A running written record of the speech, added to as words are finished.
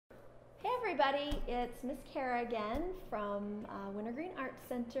everybody, it's Miss Kara again from Wintergreen Arts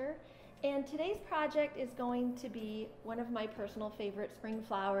Center, and today's project is going to be one of my personal favorite spring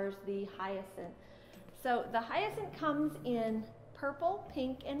flowers, the hyacinth. So the hyacinth comes in purple,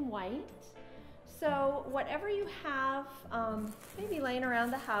 pink, and white. So whatever you have maybe laying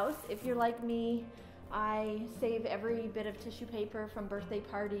around the house, if you're like me, I save every bit of tissue paper from birthday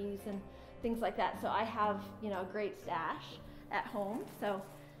parties and things like that. So I have, a great stash at home. So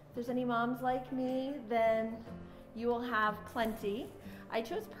if there's any moms like me, then you will have plenty. I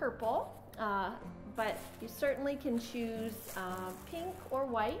chose purple, but you certainly can choose pink or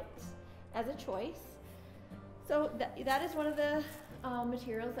white as a choice. So that is one of the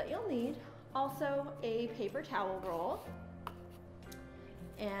materials that you'll need. Also a paper towel roll,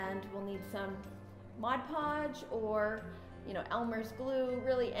 and we'll need some Mod Podge or Elmer's glue,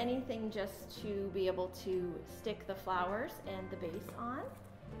 really anything just to be able to stick the flowers and the base on.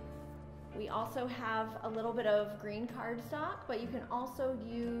 We also have a little bit of green cardstock, but you can also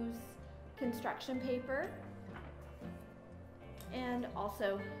use construction paper. And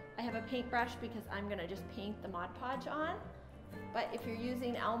also I have a paintbrush because I'm gonna just paint the Mod Podge on. But if you're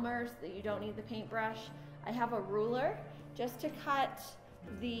using Elmer's, that you don't need the paintbrush, I have a ruler just to cut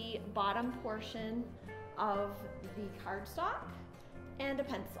the bottom portion of the cardstock, and a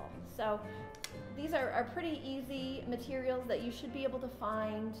pencil. So these are pretty easy materials that you should be able to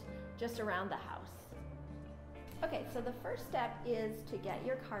find just around the house. Okay, so the first step is to get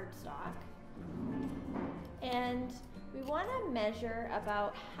your cardstock, and we want to measure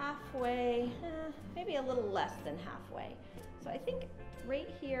about halfway, maybe a little less than halfway. So I think right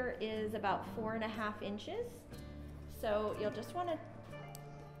here is about 4.5 inches. So you'll just want to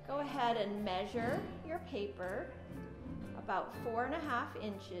go ahead and measure your paper about 4.5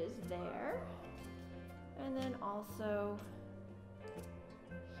 inches there, and then also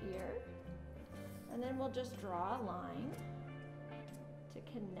here, and then we'll just draw a line to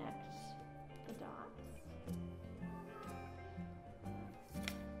connect the dots.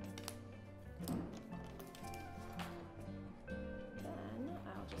 Then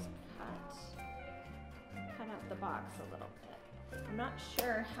I'll just cut out the box a little bit. I'm not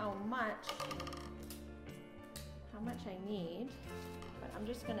sure how much I need, but I'm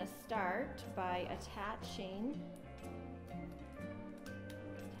just gonna start by attaching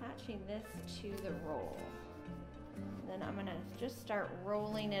this to the roll. Then I'm gonna just start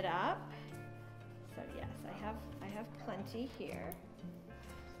rolling it up. So yes, I have plenty here.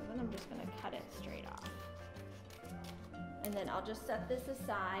 So then I'm just gonna cut it straight off. And then I'll just set this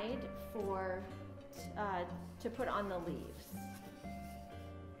aside for to put on the leaves.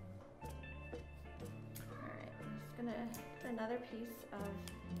 Alright, I'm just gonna put another piece of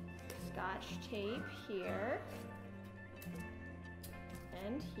Scotch tape here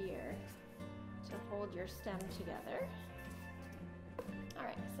and here to hold your stem together.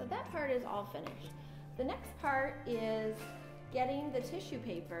 Alright, so that part is all finished. The next part is getting the tissue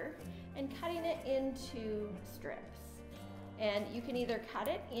paper and cutting it into strips. And you can either cut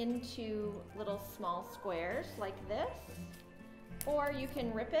it into little small squares like this, or you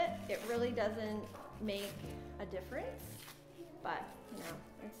can rip it. It really doesn't make a difference, but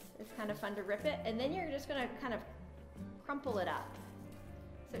it's kind of fun to rip it. And then you're just gonna kind of crumple it up.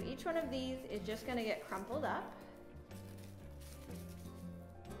 So each one of these is just gonna get crumpled up.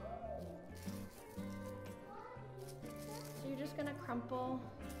 So you're just gonna crumple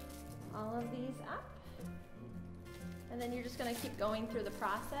all of these up. And then you're just gonna keep going through the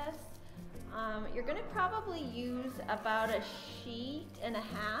process. You're gonna probably use about 1.5 sheets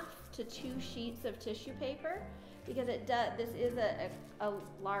to 2 sheets of tissue paper, because this is a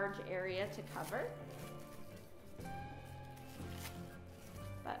large area to cover.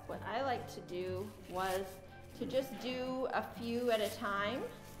 But what I like to do was to just do a few at a time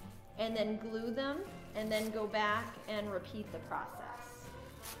and then glue them and then go back and repeat the process.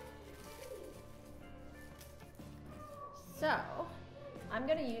 So I'm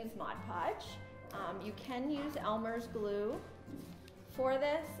going to use Mod Podge. You can use Elmer's glue for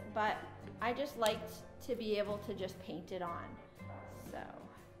this, but I just liked to be able to just paint it on. So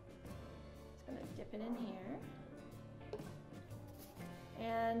just going to dip it in here.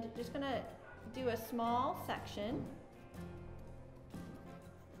 And just going to do a small section.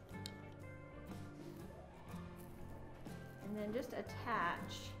 And then just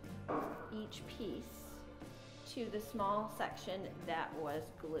attach each piece to the small section that was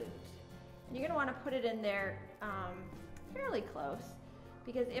glued. And you're going to want to put it in there fairly close,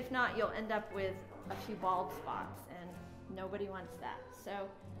 because if not, you'll end up with a few bald spots, and nobody wants that. So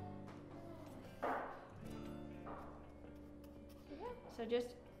So just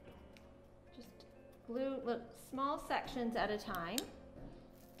glue small sections at a time,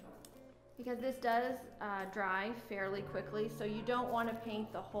 because this does dry fairly quickly, so you don't want to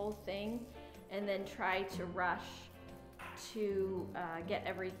paint the whole thing and then try to rush to get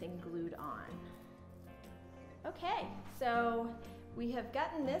everything glued on. Okay, so we have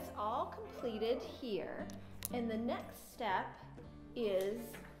gotten this all completed here, and the next step is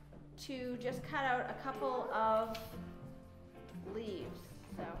to just cut out a couple of leaves.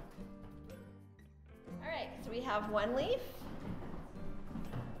 So, all right, so we have one leaf,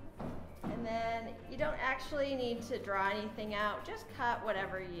 and then you don't actually need to draw anything out, just cut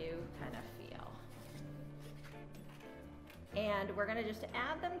whatever you kind of feel. And we're gonna just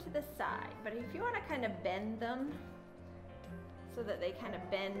add them to the side, but if you wanna kind of bend them so that they kind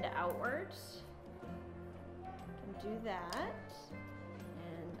of bend outwards, you can do that.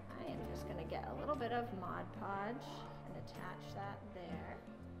 And I am just gonna get a little bit of Mod Podge and attach that there.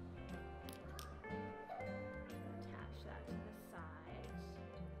 Attach that to the side.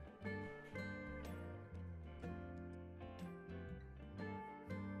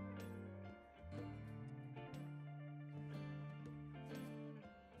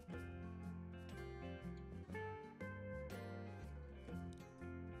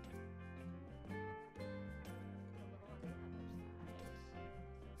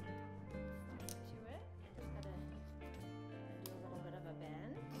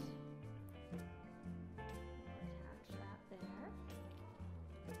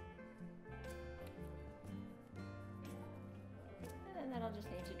 And that'll just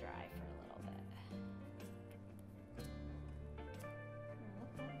need to dry for a little bit.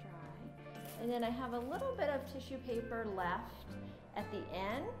 Let that dry. And then I have a little bit of tissue paper left at the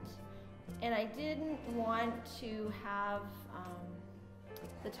end, and I didn't want to have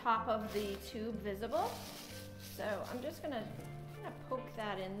the top of the tube visible, so I'm just gonna kind of poke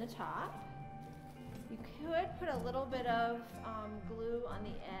that in the top. You could put a little bit of glue on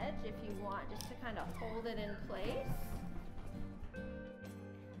the edge if you want, just to kind of hold it in place.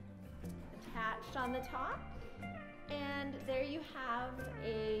 Attached on the top, and there you have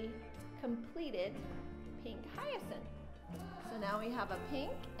a completed pink hyacinth. So now we have a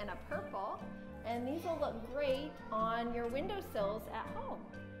pink and a purple, and these will look great on your windowsills at home.